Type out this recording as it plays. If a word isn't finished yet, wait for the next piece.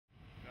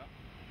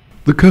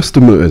The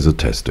customer as a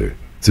tester.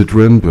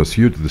 Citroën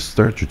pursued this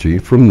strategy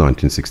from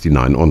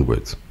 1969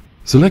 onwards.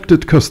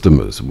 Selected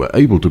customers were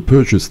able to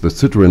purchase the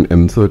Citroen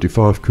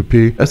M35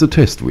 Coupé as a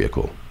test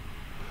vehicle.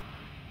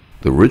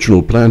 The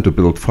original plan to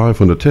build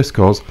 500 test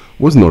cars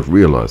was not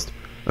realized,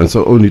 and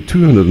so only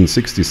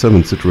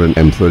 267 Citroen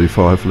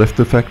M35 left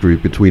the factory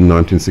between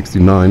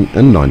 1969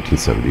 and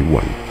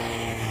 1971.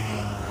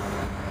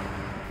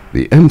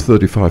 The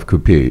M35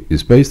 Coupé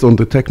is based on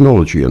the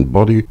technology and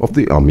body of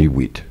the Army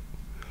Wheat.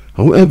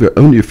 However,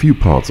 only a few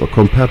parts are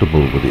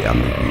compatible with the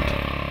Army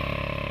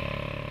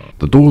Wheat.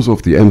 The doors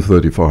of the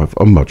M35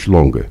 are much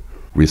longer,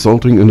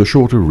 resulting in a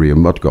shorter rear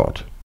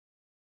mudguard.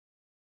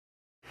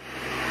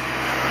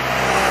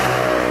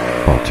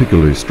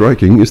 Particularly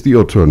striking is the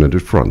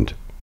alternative front.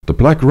 The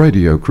black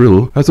radio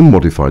grille has a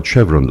modified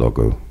chevron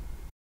logo.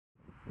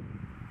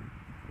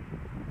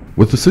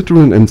 With the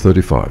Citroen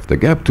M35, the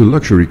gap to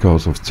luxury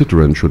cars of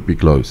Citroën should be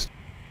closed.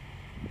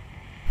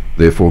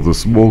 Therefore, the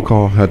small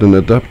car had an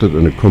adapted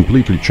and a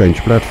completely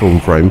changed platform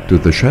frame to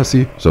the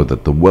chassis so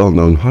that the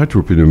well-known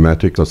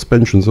hydropneumatic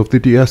suspensions of the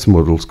DS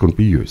models could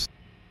be used.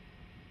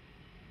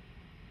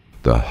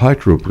 The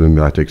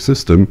hydropneumatic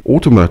system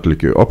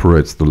automatically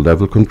operates the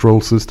level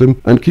control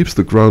system and keeps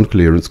the ground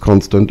clearance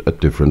constant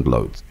at different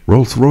loads.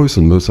 Rolls-Royce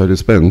and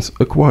Mercedes-Benz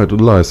acquired a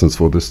license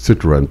for this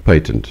Citroën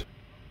patent.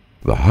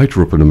 The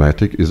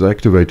hydropneumatic is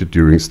activated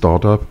during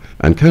startup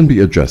and can be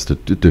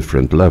adjusted to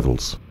different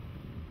levels.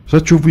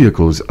 Such a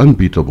vehicle is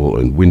unbeatable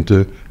in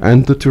winter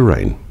and the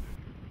terrain.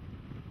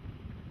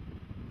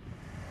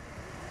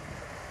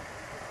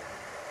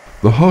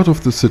 The heart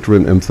of the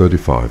Citroen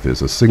M35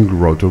 is a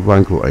single-rotor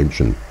Wankel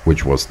engine,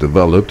 which was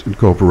developed in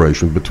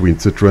cooperation between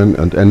Citroën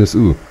and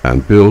NSU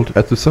and built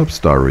at the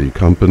subsidiary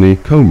company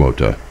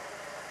Co-Motor.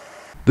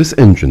 This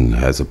engine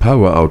has a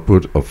power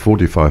output of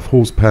 45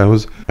 horsepower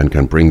and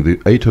can bring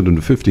the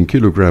 815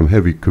 kg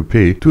heavy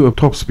coupé to a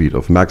top speed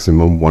of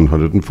maximum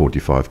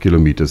 145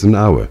 km an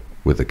hour,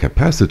 with a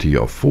capacity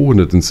of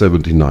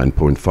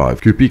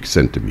 479.5 cubic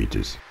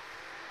centimeters.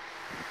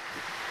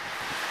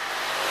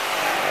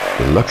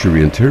 The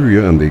luxury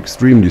interior and the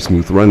extremely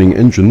smooth running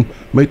engine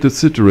made the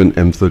Citroen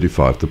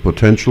M35 the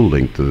potential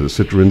link to the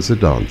Citroën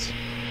sedans.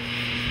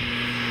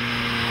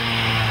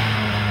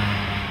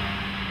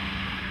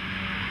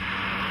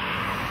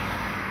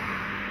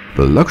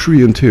 The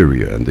luxury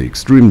interior and the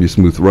extremely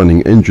smooth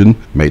running engine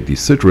made the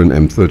Citroen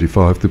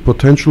M35 the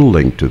potential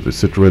link to the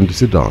Citroën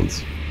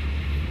sedans.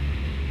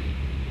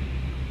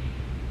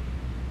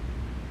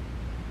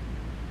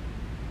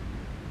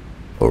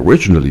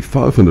 Originally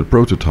 500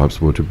 prototypes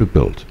were to be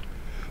built,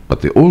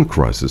 but the oil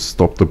crisis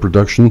stopped the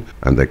production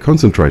and they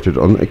concentrated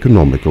on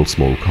economical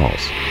small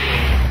cars.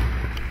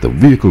 The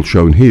vehicle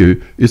shown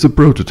here is a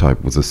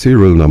prototype with a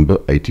serial number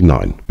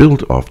 89,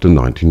 built after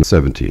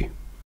 1970.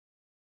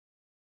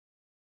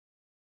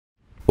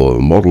 All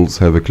models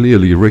have a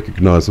clearly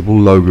recognizable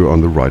logo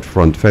on the right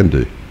front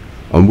fender,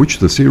 on which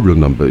the serial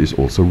number is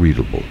also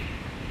readable.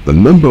 The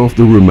number of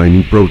the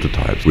remaining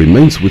prototypes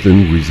remains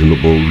within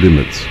reasonable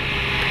limits.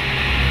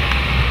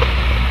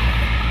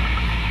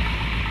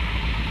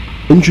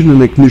 Engine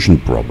and ignition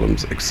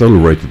problems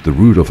accelerated the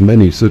route of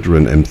many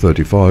Citroen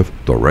M35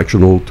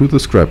 directional to the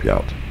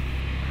scrapyard.